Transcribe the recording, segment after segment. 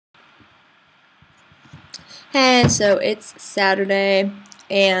Hey, so it's Saturday,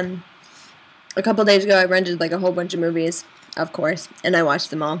 and a couple days ago I rented like a whole bunch of movies, of course, and I watched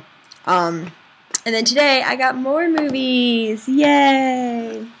them all. And then today I got more movies,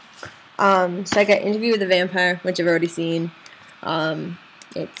 yay! So I got Interview with the Vampire, which I've already seen.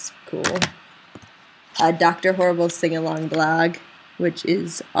 It's cool. Dr. Horrible's sing-along blog, which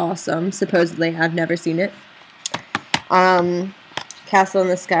is awesome. Supposedly, I've never seen it. Castle in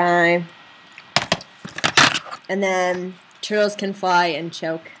the Sky. And then Turtles Can Fly and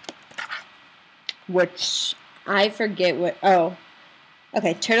Choke, which I forget what. Oh,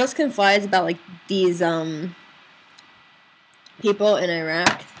 okay. Turtles Can Fly is about like these people in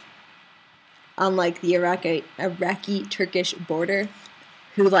Iraq on like the Iraqi Turkish border,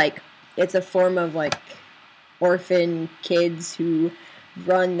 who like it's a form of like orphan kids who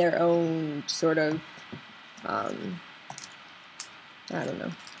run their own sort of I don't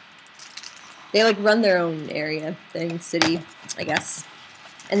know. They, like, run their own area thing, city, I guess.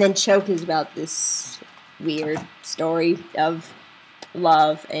 And then Choke is about this weird story of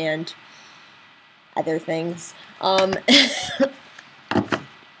love and other things.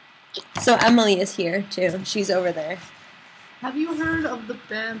 So Emily is here, too. She's over there. Have you heard of the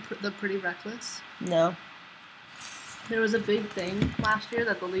band The Pretty Reckless? No. There was a big thing last year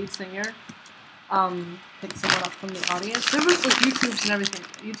that the lead singer picked someone up from the audience. There was like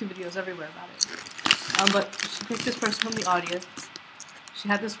YouTube videos everywhere about it. But she picked this person from the audience. She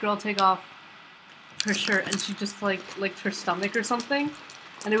had this girl take off her shirt and she just licked her stomach or something.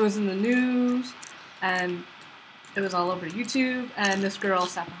 And it was in the news and it was all over YouTube, and this girl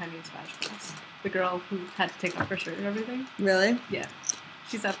sat behind me in Smash Bros. The girl who had to take off her shirt and everything. Really? Yeah.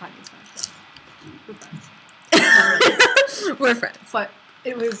 She sat behind me in Smash Bros. We're friends. We're friends. But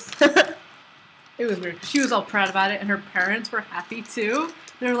it was weird. She was all proud about it, and her parents were happy too.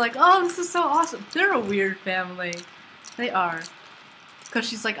 They were like, "Oh, this is so awesome." They're a weird family. They are. Because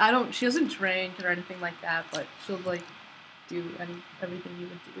she's like, she doesn't drink or anything like that, but she'll like do everything you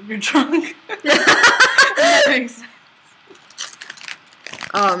would do when you're drunk. That makes sense.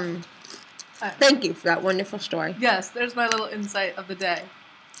 Thank you for that wonderful story. Yes, there's my little insight of the day.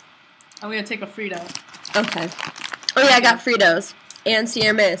 I'm gonna take a Frito. Okay. Oh yeah, I got Fritos and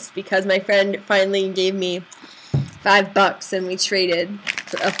Sierra Mist because my friend finally gave me $5 and we traded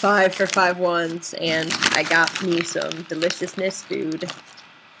a 5 for 5 ones, and I got me some deliciousness food.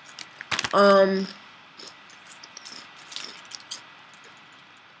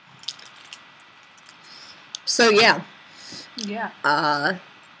 So yeah. Yeah.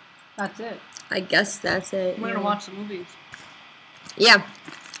 That's it. I guess that's it. We're gonna watch the movies. Yeah.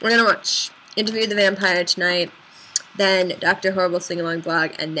 We're gonna watch Interview with the Vampire tonight, then Dr. Horrible Sing-Along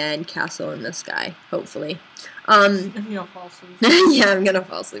Blog, and then Castle in the Sky, hopefully. If you don't fall asleep. Yeah, I'm gonna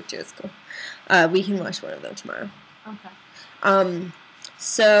fall asleep too. It's cool. We can watch one of them tomorrow. Okay.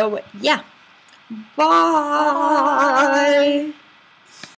 So yeah. Bye.